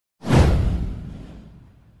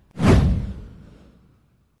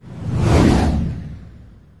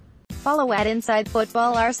Follow at Inside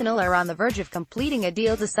Football. Arsenal are on the verge of completing a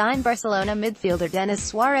deal to sign Barcelona midfielder Denis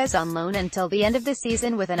Suarez on loan until the end of the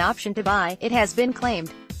season with an option to buy, it has been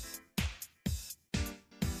claimed.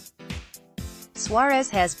 Suarez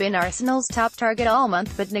has been Arsenal's top target all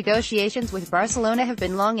month, but negotiations with Barcelona have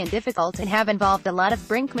been long and difficult and have involved a lot of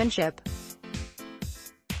brinkmanship.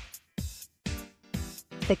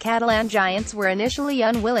 The Catalan giants were initially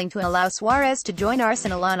unwilling to allow Suarez to join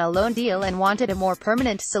Arsenal on a loan deal and wanted a more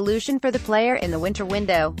permanent solution for the player in the winter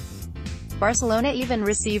window. Barcelona even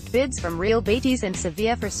received bids from Real Betis and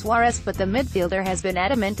Sevilla for Suarez, but the midfielder has been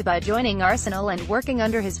adamant about joining Arsenal and working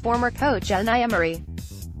under his former coach Unai Emery.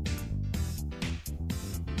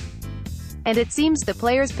 And it seems the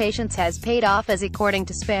player's patience has paid off, as according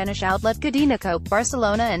to Spanish outlet Cadena Cope,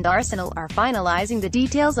 Barcelona and Arsenal are finalizing the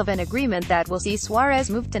details of an agreement that will see Suarez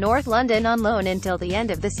move to North London on loan until the end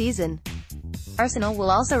of the season. Arsenal will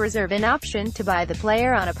also reserve an option to buy the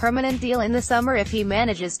player on a permanent deal in the summer if he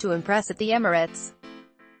manages to impress at the Emirates.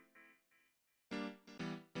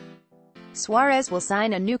 Suarez will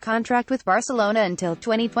sign a new contract with Barcelona until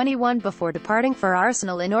 2021 before departing for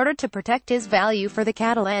Arsenal in order to protect his value for the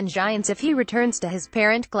Catalan giants if he returns to his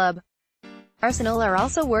parent club. Arsenal are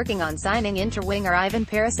also working on signing inter-winger Ivan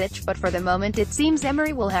Perisic, but for the moment it seems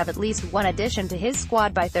Emery will have at least one addition to his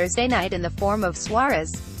squad by Thursday night in the form of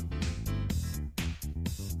Suarez.